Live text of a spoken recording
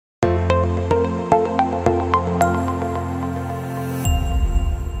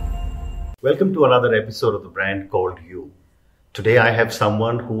Welcome to another episode of the brand called You. Today I have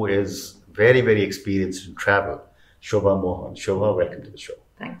someone who is very, very experienced in travel, Shobha Mohan. Shobha, welcome to the show.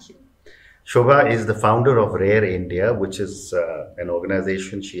 Thank you. Shobha is the founder of Rare India, which is an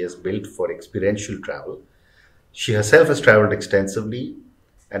organization she has built for experiential travel. She herself has traveled extensively,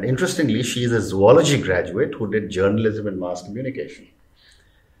 and interestingly, she is a zoology graduate who did journalism and mass communication.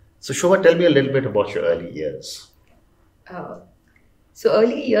 So, Shobha, tell me a little bit about your early years. So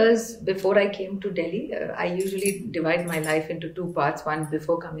early years before I came to Delhi, I usually divide my life into two parts, one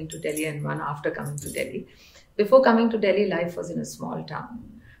before coming to Delhi and one after coming to Delhi. Before coming to Delhi, life was in a small town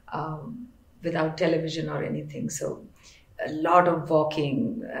without television or anything. So a lot of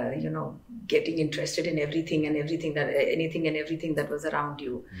walking, getting interested in anything and everything that was around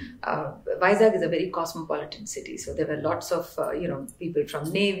you. Vizag is a very cosmopolitan city. So there were lots of, people from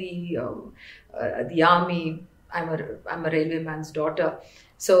Navy, the Army. I'm a railwayman's daughter.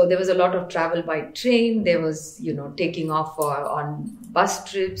 So there was a lot of travel by train. There was, taking off on bus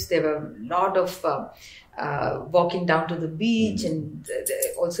trips. There were a lot of walking down to the beach. And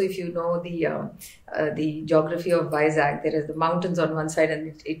also, if you know the geography of Vizag, there are the mountains on one side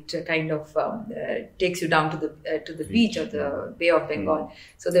and it kind of takes you down to the beach or the Bay of Bengal.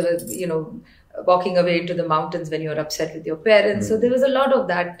 So there was, walking away into the mountains when you're upset with your parents. So there was a lot of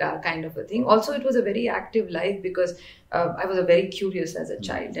that kind of a thing. Also, it was a very active life because I was very curious as a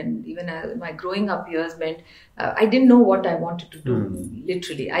child. And even my growing up years meant I didn't know what I wanted to do,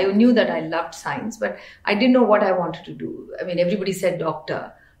 literally. I knew that I loved science, but I didn't know what I wanted to do. I mean, everybody said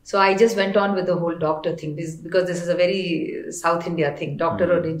doctor. So I just went on with the whole doctor thing because this is a very South India thing.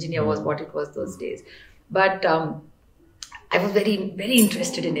 Doctor or engineer was what it was those days. But I was very, very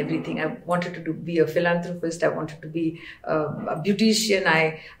interested in everything. I wanted to be a philanthropist. I wanted to be a beautician.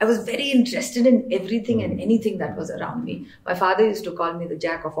 I was very interested in everything and anything that was around me. My father used to call me the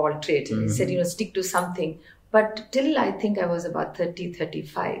jack of all trades. And he said, stick to something. But till I think I was about 30,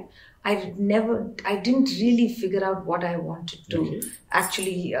 35, I didn't really figure out what I wanted to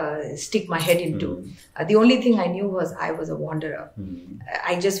actually stick my head into. The only thing I knew was I was a wanderer.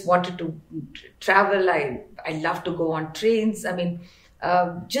 I just wanted to travel. I loved to go on trains. I mean,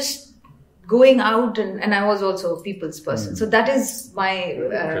 just going out and I was also a people's person. So that is my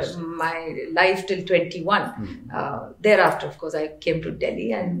life till 21. Thereafter, of course, I came to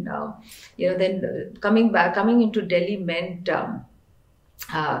Delhi and, then coming into Delhi meant...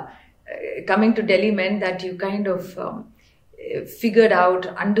 coming to Delhi meant that you kind of figured out,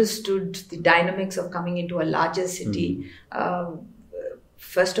 understood the dynamics of coming into a larger city.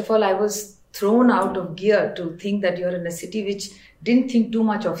 First of all, I was thrown out of gear to think that you're in a city which didn't think too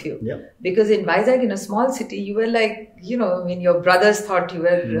much of you. Yeah. Because in Vizag, in a small city, you were like, your brothers thought you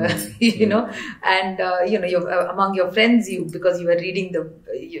were, and, you're, among your friends, because you were reading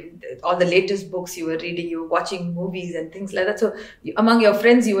all the latest books you were reading, you were watching movies and things like that. So among your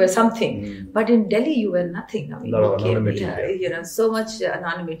friends, you were something. But in Delhi, you were nothing. I mean, so much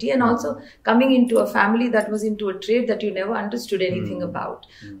anonymity. And also coming into a family that was into a trade that you never understood anything about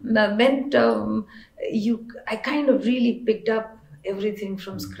meant I kind of really picked up everything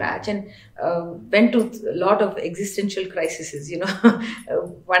from scratch and went to a lot of existential crises,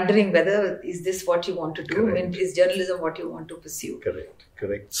 wondering whether is this what you want to do? I mean, is journalism what you want to pursue? Correct.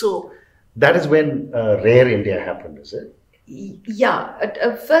 So that is when Rare India happened, is it? Yeah.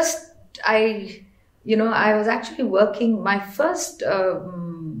 At first, I was actually working my first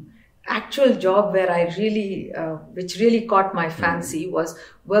actual job where I really, which really caught my fancy was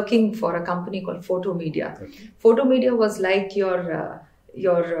working for a company called Photo Media. Photo Media was like your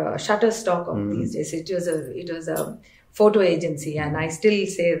Shutterstock of these days. It was a photo agency, and I still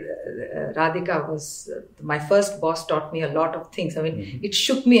say Radhika was my first boss. Taught me a lot of things. I mean, it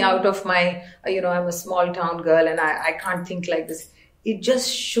shook me out of my, I'm a small town girl and I can't think like this. It just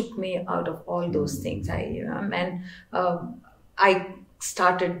shook me out of all those things. I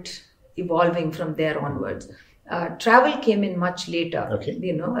started evolving from there onwards. Travel came in much later.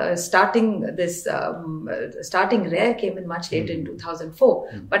 Starting Rare came in much later in 2004.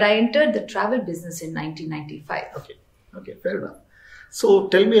 But I entered the travel business in 1995. Okay, fair enough. So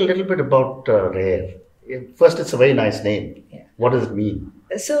tell me a little bit about Rare. First, it's a very nice name. Yeah. What does it mean?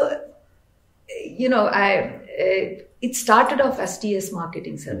 So, it started off as TS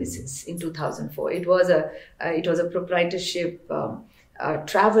Marketing Services in 2004. It was a proprietorship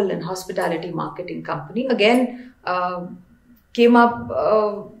travel and hospitality marketing company. Again, came up.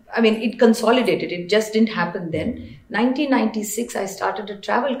 It consolidated. It just didn't happen then. 1996, I started a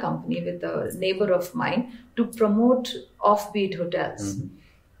travel company with a neighbor of mine to promote offbeat hotels.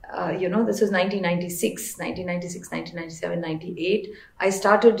 this was 1996, 1997, 98. I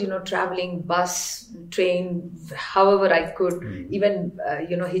started, traveling bus, train, however I could, even,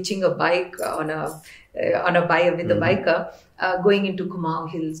 hitching a bike with a biker, going into Kumaon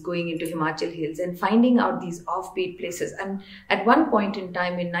Hills, going into Himachal Hills, and finding out these offbeat places. And at one point in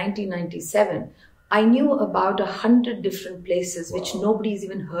time in 1997, I knew about 100 different places which nobody's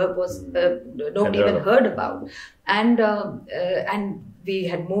even heard heard about, and we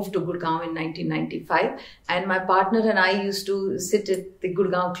had moved to Gurgaon in 1995, and my partner and I used to sit at the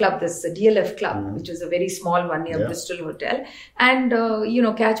Gurgaon club, this DLF club, which was a very small one near Bristol Hotel, and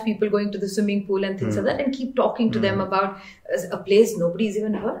catch people going to the swimming pool and things like that, and keep talking to them about a place nobody's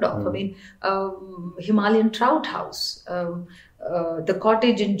even heard of. I mean, Himalayan Trout House. The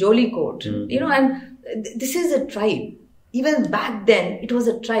cottage in Jolicote, and this is a tribe. Even back then, it was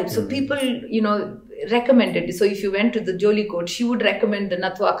a tribe. So people, recommended. So if you went to the Jolicote, she would recommend the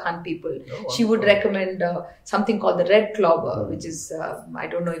Nathua Khan people. She would recommend something called the Red Clover, which is, I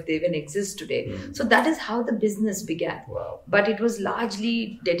don't know if they even exist today. So that is how the business began. But it was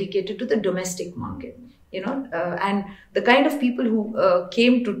largely dedicated to the domestic market, and the kind of people who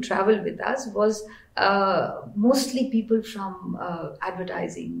came to travel with us was mostly people from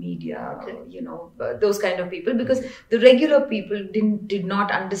advertising, media, those kind of people, because the regular people did not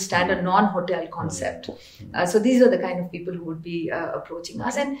understand a non-hotel concept. So these are the kind of people who would be approaching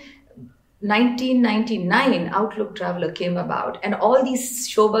us. And 1999, Outlook Traveler came about, and all these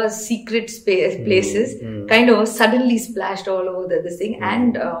Shobha's secret places kind of suddenly splashed all over this thing,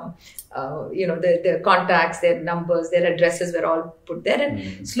 and their contacts, their numbers, their addresses were all put there,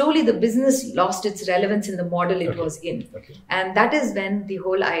 and slowly the business lost its relevance in the model it was in. And that is when the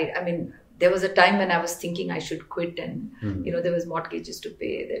whole, there was a time when I was thinking I should quit, and there was mortgages to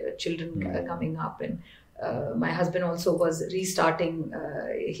pay, there were children coming up, and my husband also was restarting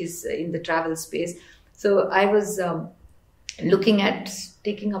in the travel space. So I was looking at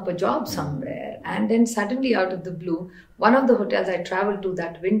taking up a job somewhere, and then suddenly out of the blue, one of the hotels I traveled to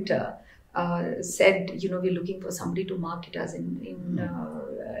that winter said, we're looking for somebody to market us in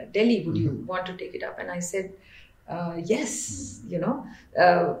Delhi. Would you want to take it up? And I said, yes,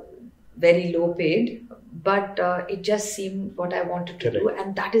 very low paid, but it just seemed what I wanted to do.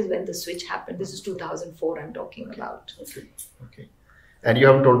 And that is when the switch happened. This is 2004 I'm talking about. Okay. And you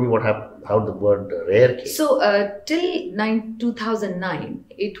haven't told me what happened, how the word rare came. So till 2009,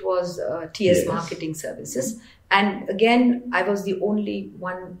 it was TS Marketing Services. And again, I was the only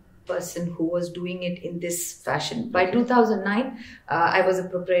one person who was doing it in this fashion. By 2009, I was a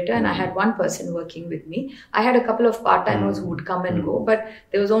proprietor, and I had one person working with me. I had a couple of part-timers who would come and go, but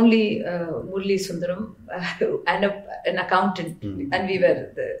there was only Murli Sundaram and an accountant, and we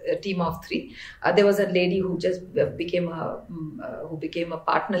were a team of three. There was a lady who just became a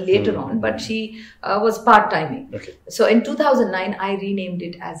partner later on, but she was part-timing. So in 2009, I renamed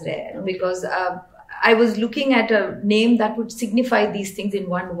it as Rare because I was looking at a name that would signify these things in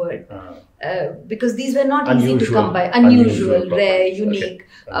one word, because these were not easy to come by. Unusual, rare, unique.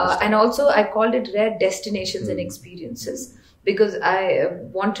 And also I called it Rare Destinations and Experiences, because I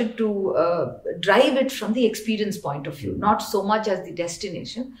wanted to drive it from the experience point of view, not so much as the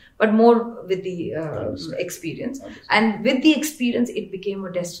destination, but more with the experience. And with the experience, it became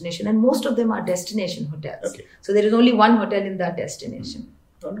a destination. And most of them are destination hotels. So there is only one hotel in that destination.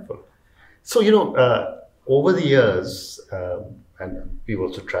 Wonderful. So, over the years, and we've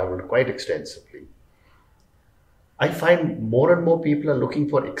also traveled quite extensively, I find more and more people are looking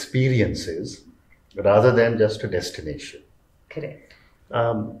for experiences rather than just a destination. Correct.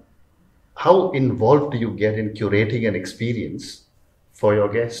 How involved do you get in curating an experience for your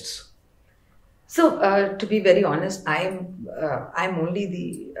guests? So, to be very honest, I'm only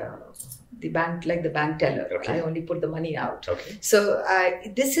the bank teller. I only put the money out. So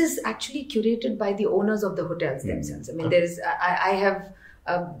this is actually curated by the owners of the hotels themselves. I mean, I have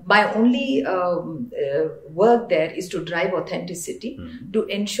my only work there is to drive authenticity, to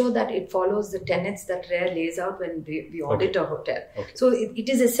ensure that it follows the tenets that Rare lays out when we audit a hotel. So it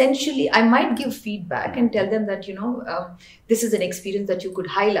is essentially, I might give feedback and tell them that, this is an experience that you could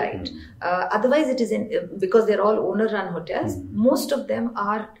highlight. Otherwise, it is because they're all owner-run hotels, most of them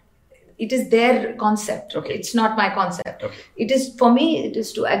it is their concept. It's not my concept. It is, for me, it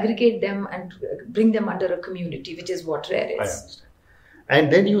is to aggregate them and bring them under a community, which is what Rare is. I understand.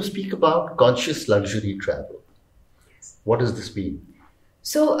 And then you speak about conscious luxury travel. What does this mean?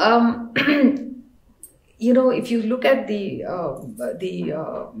 So, if you look at the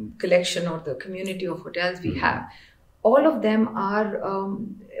collection or the community of hotels we have, all of them are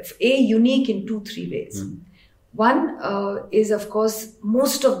unique in 2-3 ways. One is, of course,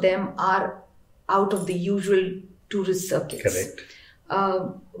 most of them are out of the usual tourist circuits. Correct.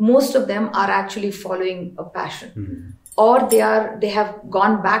 Most of them are actually following a passion, or they have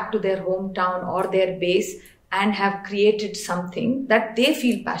gone back to their hometown or their base and have created something that they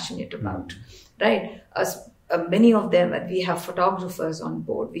feel passionate about, right? Many of them, we have photographers on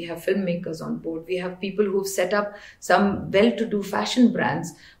board, we have filmmakers on board, we have people who've set up some well-to-do fashion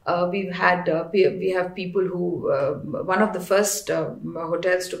brands. We have people who, one of the first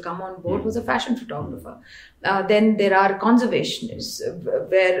hotels to come on board was a fashion photographer. Then there are conservationists,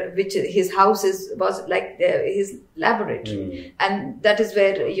 which his house was like his laboratory, and that is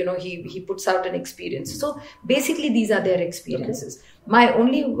where he puts out an experience. So basically, these are their experiences. Okay. My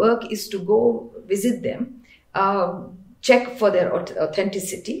only work is to go visit them, check for their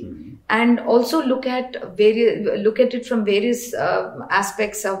authenticity, and also look at it from various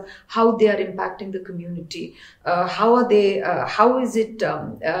aspects of how they are impacting the community. How is it,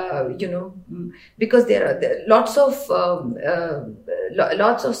 because there are lots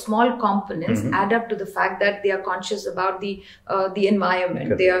of small components add up to the fact that they are conscious about the environment.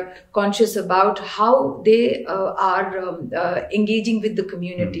 Correct. They are conscious about how they are engaging with the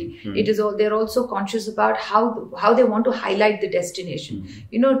community. They're also conscious about how they want to highlight the destination.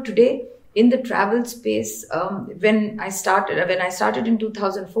 Today in the travel space, when I started in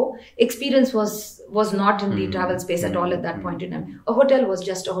 2004, experience was not in the travel space at all at that point in time. A hotel was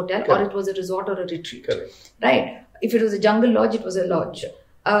just a hotel. Correct. Or it was a resort or a retreat. Correct. Right? If it was a jungle lodge, it was a lodge.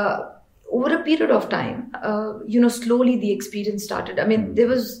 Over a period of time, slowly the experience started. I mean, there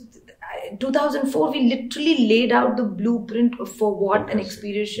was 2004, we literally laid out the blueprint for what an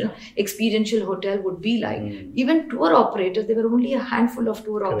experiential hotel would be like. Even tour operators, there were only a handful of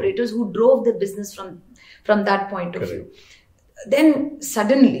tour operators who drove the business from that point of view. Then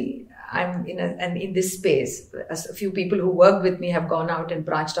suddenly, I'm in this space. A few people who worked with me have gone out and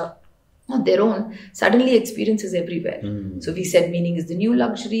branched out on their own. Suddenly experience is everywhere. So we said meaning is the new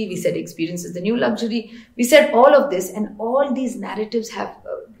luxury. We said experience is the new luxury. We said all of this, and all these narratives have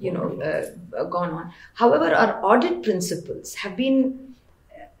gone on. However, our audit principles have evolved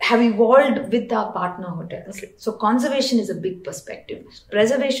with our partner hotels. Okay. So conservation is a big perspective.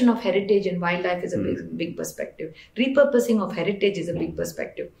 Preservation of heritage and wildlife is a big perspective. Repurposing of heritage is a big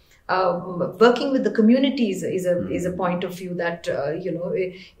perspective. Working with the communities is a point of view that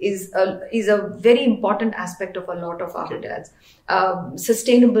is a very important aspect of a lot of our hotels.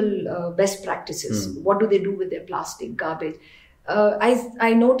 Sustainable best practices. What do they do with their plastic garbage?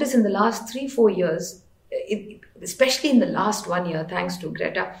 I noticed in the last 3-4 years, especially in the last 1 year, thanks to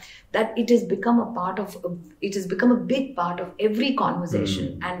Greta, that it has become a big part of every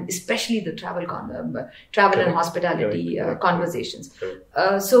conversation, and especially the travel and hospitality conversations.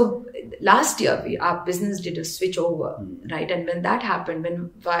 So last year, our business did a switch over, right? And when that happened,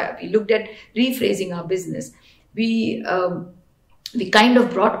 when we looked at rephrasing our business, we kind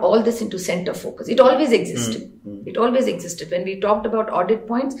of brought all this into center focus. It always existed. It always existed. When we talked about audit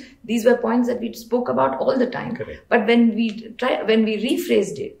points, these were points that we spoke about all the time. Correct. But when we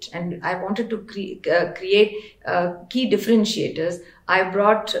rephrased it, and I wanted to create key differentiators, I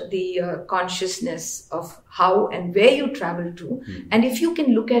brought the consciousness of how and where you travel to, and if you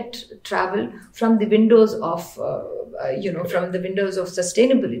can look at travel from the windows of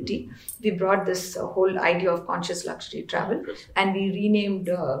sustainability, we brought this whole idea of conscious luxury travel, and we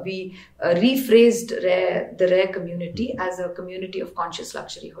rephrased the Rare community as a community of conscious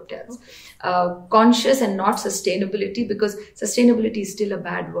luxury hotels. Conscious and not sustainability, because sustainability is still a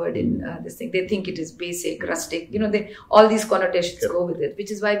bad word in this thing. They think it is basic, rustic. All these connotations go with it,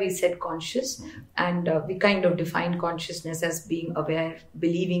 which is why we said conscious, and we kind of defined consciousness as being aware,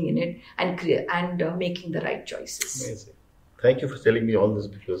 believing in it, and making the right choices. Amazing. Thank you for telling me all this,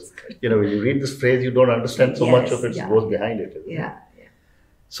 because when you read this phrase, you don't understand so much of it goes behind it. Yeah.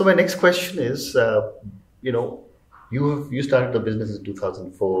 So my next question is, you started the business in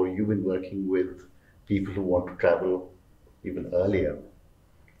 2004. You've been working with people who want to travel even earlier,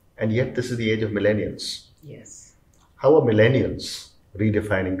 and yet this is the age of millennials. Yes. How are millennials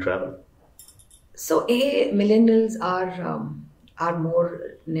redefining travel? So, millennials are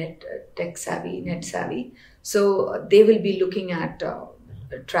more net savvy. So they will be looking at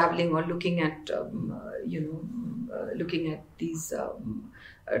traveling, or looking at these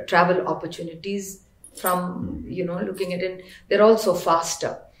travel opportunities from looking at it. They're also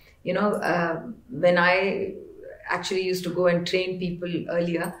faster. When I actually used to go and train people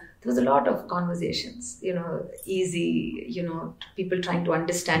earlier, there was a lot of conversations, easy, people trying to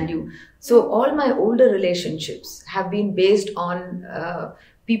understand you. So all my older relationships have been based on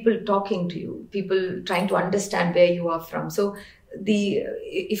people talking to you, people trying to understand where you are from. So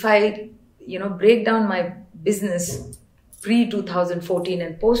if I break down my business pre 2014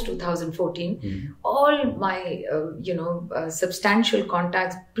 and post 2014, all my substantial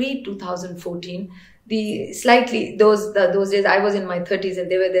contacts pre 2014, those days I was in my 30s and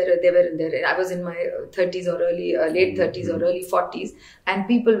they were in their, I was in my 30s or late 30s or early 40s, and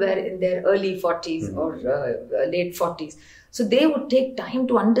people were in their early 40s or late 40s. So they would take time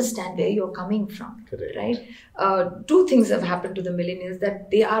to understand where you're coming from. Correct. Right? Two things have happened to the millennials, that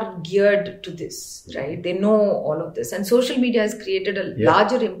they are geared to this, right? They know all of this, and social media has created a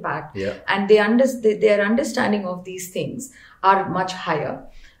larger impact, and their understanding of these things are much higher.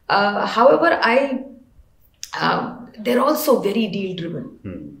 However, they're also very deal driven.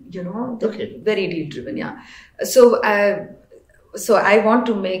 Very deal driven. Yeah. So I want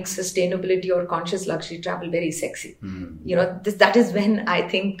to make sustainability or conscious luxury travel very sexy. That is when I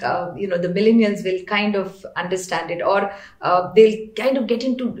think, the millennials will kind of understand it, or they'll kind of get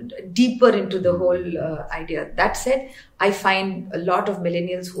deeper into the whole idea. That said, I find a lot of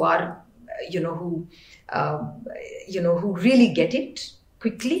millennials who are, who really get it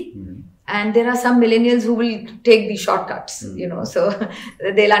quickly. And there are some millennials who will take the shortcuts, so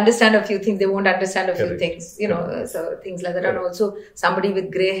they'll understand a few things, they won't understand a few things, so things like that. And also somebody with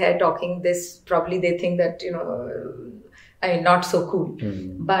gray hair talking this, probably they think that, not so cool.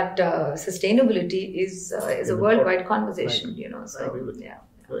 But sustainability is a worldwide conversation, so yeah.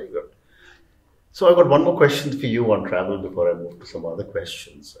 Very good. So I've got one more question for you on travel before I move to some other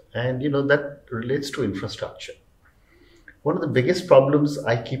questions. And, that relates to infrastructure. One of the biggest problems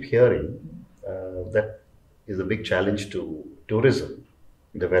I keep hearing that is a big challenge to tourism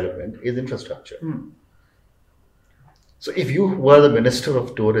development is infrastructure. So if you were the Minister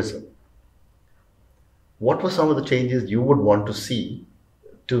of Tourism, what were some of the changes you would want to see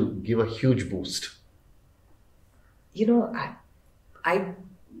to give a huge boost? I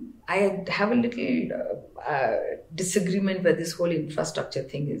have a little disagreement where this whole infrastructure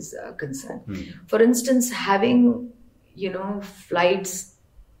thing is concerned. For instance, having flights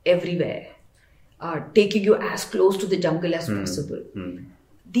everywhere, taking you as close to the jungle as possible.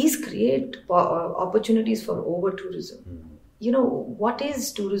 These create opportunities for over tourism. What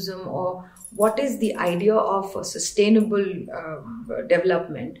is tourism, or what is the idea of a sustainable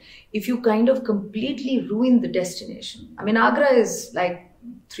development if you kind of completely ruin the destination? I mean, Agra is like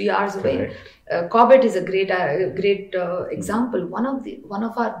 3 hours away. Corbett is a great example. One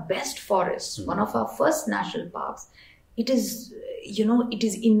of our best forests, one of our first national parks. It is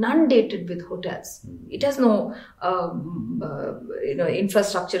inundated with hotels. It has no,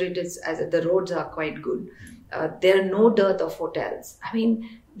 infrastructure. It is, as the roads are quite good. There are no dearth of hotels. I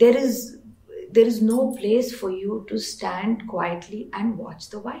mean, there is no place for you to stand quietly and watch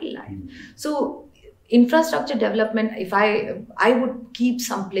the wildlife. So, infrastructure development, if I would keep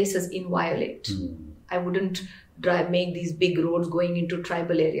some places inviolate. I wouldn't make these big roads going into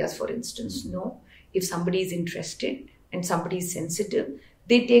tribal areas, for instance. No. If somebody is interested and somebody is sensitive,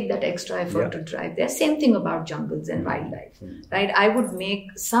 they take that extra effort to drive there. Same thing about jungles and wildlife, right? I would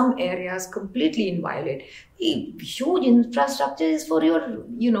make some areas completely inviolate. Huge infrastructure is for your,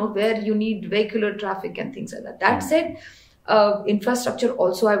 where you need vehicular traffic and things like that. That said, infrastructure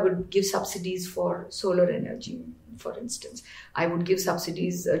also, I would give subsidies for solar energy, for instance. I would give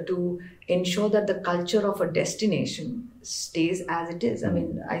subsidies to ensure that the culture of a destination stays as it is. I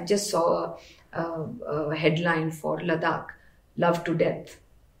mean, I just saw a headline for Ladakh, love to death.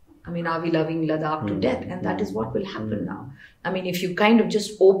 I mean, are we loving Ladakh to death? And that is what will happen now. I mean, if you kind of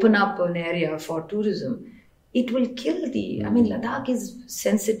just open up an area for tourism, it will kill I mean, Ladakh is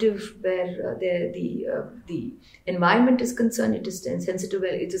sensitive where the environment is concerned. It is sensitive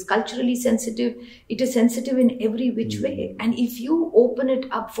where it is culturally sensitive. It is sensitive in every which way. And if you open it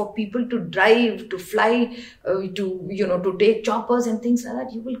up for people to drive, to fly, to take choppers and things like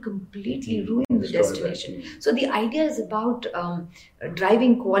that, you will completely ruin the destination. So the idea is about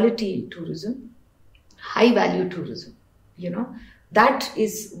driving quality tourism, high value tourism, That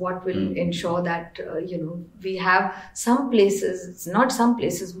is what will ensure that, we have some places, not some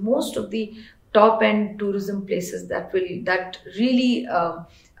places, most of the top end tourism places that really,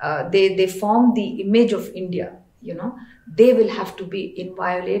 they form the image of India, they will have to be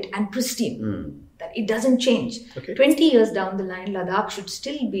inviolate and pristine. That it doesn't change. 20 years down the line, Ladakh should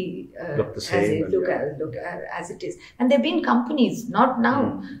still be look the same, as it is. And there have been companies, not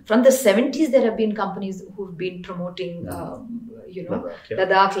now. From the 70s, there have been companies who've been promoting, Ladakh, yeah.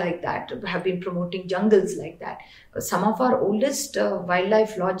 Ladakh like that, have been promoting jungles like that. Some of our oldest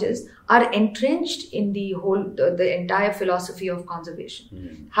wildlife lodges are entrenched in the entire philosophy of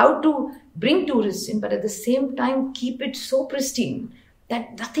conservation. How to bring tourists in, but at the same time keep it so pristine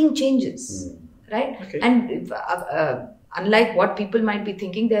that nothing changes, right? Okay. And unlike what people might be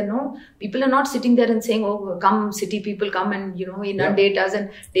thinking, people are not sitting there and saying, "Oh, come, city people, come and inundate us and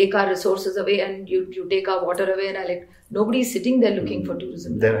take our resources away, and you take our water away." And nobody is sitting there looking for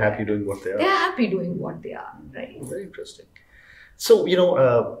tourism. They're happy doing what they are. They're happy doing what they are, right? Very interesting. So,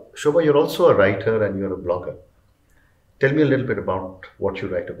 Shobha, you're also a writer and you're a blogger. Tell me a little bit about what you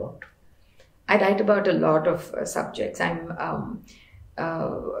write about. I write about a lot of subjects.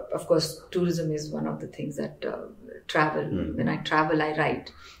 Of course, tourism is one of the things that travel. When I travel, I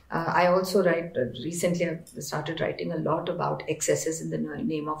write. I also write. Recently, I've started writing a lot about excesses in the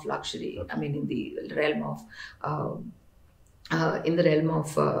name of luxury. Okay. I mean, in the realm of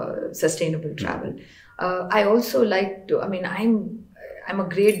sustainable travel. I also like to. I mean, I'm a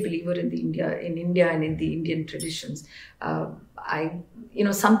great believer in India and in the Indian traditions.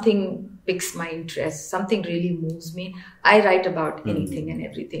 Something piques my interest, something really moves me. I write about anything and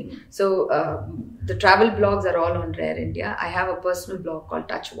everything. So the travel blogs are all on Rare India. I have a personal blog called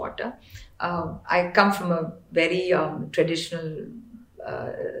Touch Water. I come from a very traditional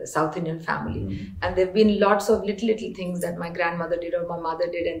South Indian family, and there have been lots of little things that my grandmother did or my mother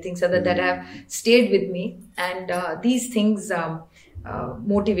did, and things like that have stayed with me. And these things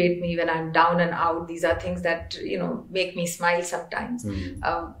motivate me when I'm down and out. These are things that make me smile sometimes.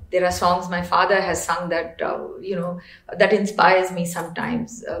 There are songs my father has sung that that inspires me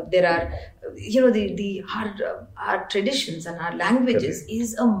sometimes. There are our traditions and our languages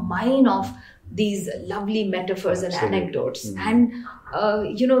is a mine of these lovely metaphors and anecdotes, and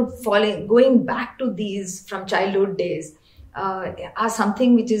going back to these from childhood days are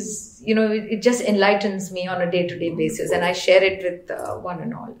something which is it just enlightens me on a day-to-day basis, and I share it with one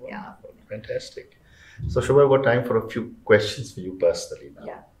and all. Yeah, fantastic. So Shobha, I've got time for a few questions for you personally now.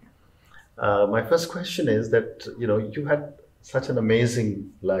 Yeah. My first question is that you had such an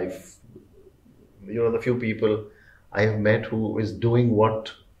amazing life. The few people I have met who is doing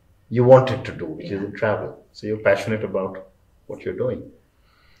what you wanted to do, which is in travel. So you're passionate about what you're doing.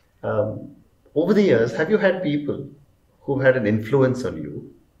 Over the years, have you had people who had an influence on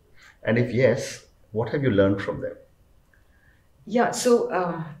you? And if yes, what have you learned from them? Yeah, so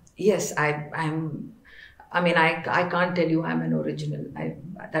yes, I can't tell you I'm an original.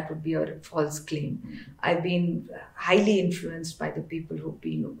 That would be a false claim. I've been highly influenced by the people who've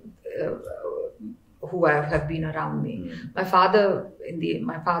been who have been around me. My father in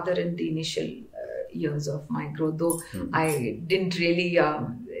the initial years of my growth, though I didn't really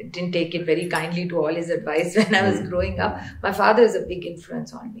didn't take it very kindly to all his advice when I was growing up. My father is a big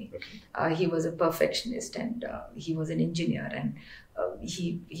influence on me. He was a perfectionist, and he was an engineer, and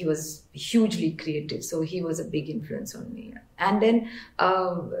he was hugely creative. So he was a big influence on me. And then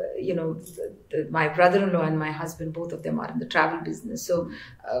my brother-in-law and my husband, both of them are in the travel business. So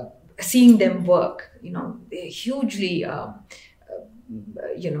seeing them work, they're hugely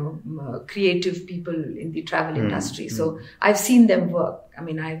creative people in the travel industry. So I've seen them work. I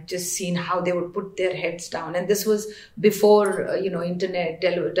mean, I've just seen how they would put their heads down. And this was before, internet,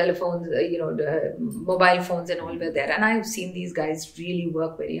 telephones, mobile phones and all were there. And I've seen these guys really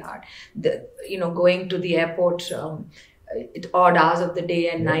work very hard. Going to the airport at odd hours of the day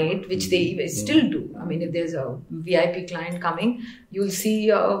and night, which they still do. I mean, if there's a VIP client coming, you'll see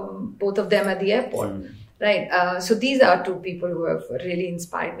both of them at the airport. Right. So these are two people who have really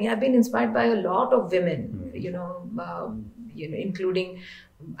inspired me. I've been inspired by a lot of women, including,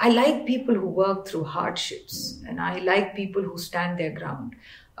 I like people who work through hardships, and I like people who stand their ground.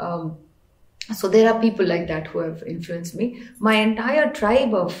 So there are people like that who have influenced me. My entire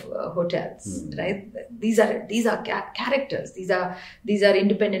tribe of hotels, right? These are characters. These are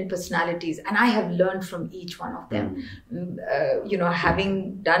independent personalities, and I have learned from each one of them.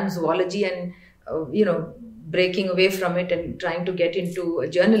 Having done zoology and breaking away from it and trying to get into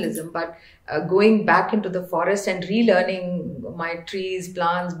journalism, but going back into the forest and relearning my trees,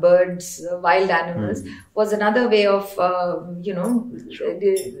 plants, birds, wild animals was another way of,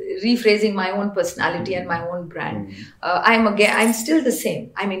 rephrasing my own personality and my own brand. I'm still the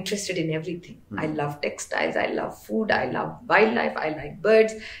same. I'm interested in everything. I love textiles. I love food. I love wildlife. I like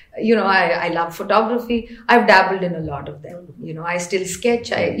birds. I love photography. I've dabbled in a lot of them. I still sketch.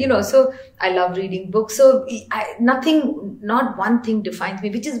 So I love reading books. So nothing not one thing defines me,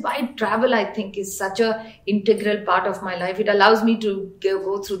 which is why travel, I think, is such a integral part of my life. It allows me to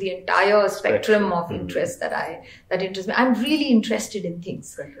go through the entire spectrum of interest that interests me. I'm really interested in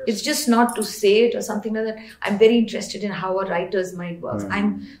things. It's just not to say it or something like that. I'm very interested in how a writer's mind works.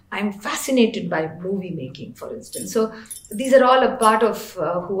 I'm fascinated by movie making, for instance. So these are all a part of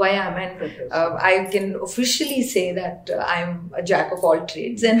who I am, and I can officially say that I'm a jack of all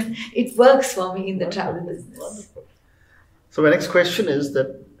trades, and it works for me in the travel business. Wonderful. So my next question is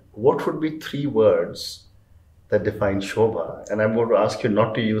that what would be 3 words that define Shobha? And I'm going to ask you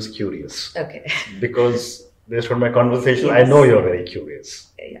not to use curious. Okay. Because based on my conversation, Yes. I know you're very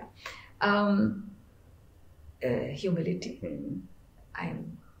curious. Yeah. Humility.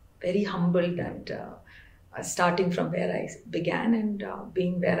 I'm very humbled at starting from where I began and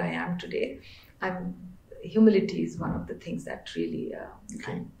being where I am today. Humility is one of the things that really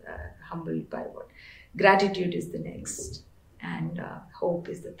I'm humbled by. Gratitude is the next, and hope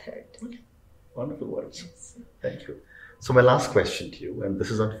is the third. Wonderful words. Yes. Thank you. So my last question to you, and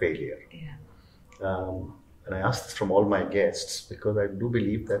this is on failure. Yeah. And I ask this from all my guests because I do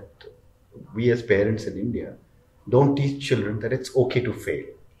believe that we as parents in India don't teach children that it's okay to fail.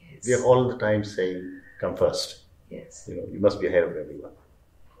 Yes. We are all the time saying, come first. Yes. You must be ahead of everyone.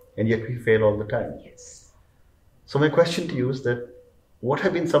 And yet we fail all the time. Yes. So my question to you is that what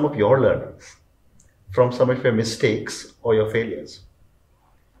have been some of your learnings from some of your mistakes or your failures?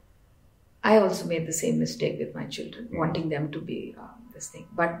 I also made the same mistake with my children, wanting them to be this thing.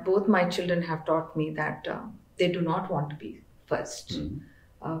 But both my children have taught me that they do not want to be first.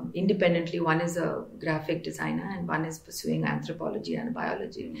 Independently, one is a graphic designer and one is pursuing anthropology and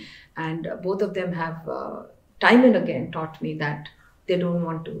biology. And both of them have time and again taught me that they don't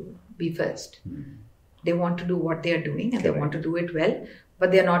want to be first. They want to do what they are doing and they want to do it well,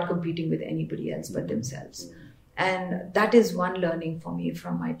 but they are not competing with anybody else but themselves. And that is one learning for me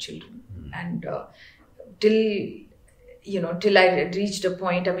from my children. And till I reached a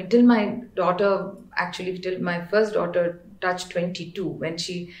point, till my first daughter touched 22, when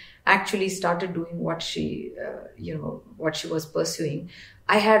she actually started doing what she was pursuing,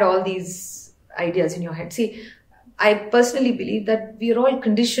 I had all these ideas in your head. See, I personally believe that we are all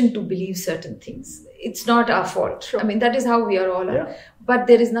conditioned to believe certain things. It's not our fault. Sure. That is how we are all. Yeah. But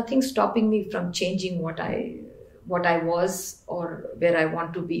there is nothing stopping me from changing what I was or where I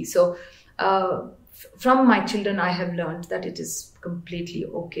want to be. So from my children, I have learned that it is completely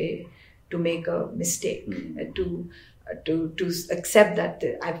okay to make a mistake, to accept that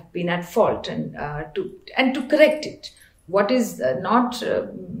I've been at fault and to correct it. What is not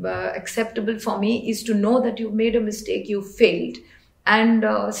acceptable for me is to know that you've made a mistake, you failed, and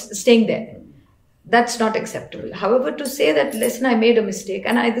staying there. That's not acceptable. However, to say that, listen, I made a mistake,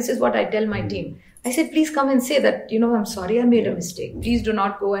 and this is what I tell my team. I said, please come and say that, I'm sorry, I made a mistake. Please do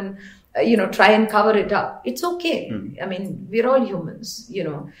not go and, try and cover it up. It's okay. We're all humans,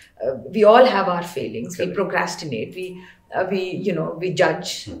 we all have our failings. We procrastinate. We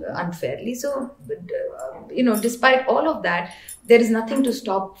judge unfairly. So, despite all of that, there is nothing to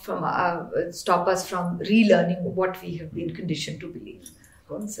stop us from relearning what we have been conditioned to believe.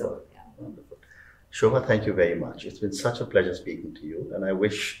 So, yeah. Wonderful. Shobha, thank you very much. It's been such a pleasure speaking to you, and I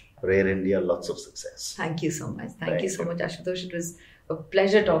wish Rare India lots of success. Thank you so much. Thank you so much, Ashutosh. It was a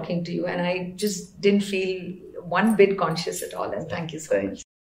pleasure talking to you, and I just didn't feel one bit conscious at all. And thank you so much.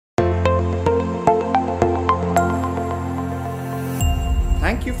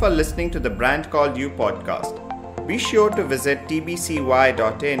 Thank you for listening to the Brand Called You podcast. Be sure to visit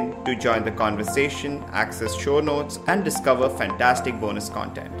tbcy.in to join the conversation, access show notes, and discover fantastic bonus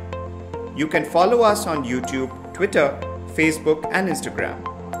content. You can follow us on YouTube, Twitter, Facebook, and Instagram.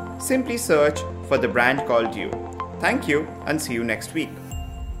 Simply search for The Brand Called You. Thank you and see you next week.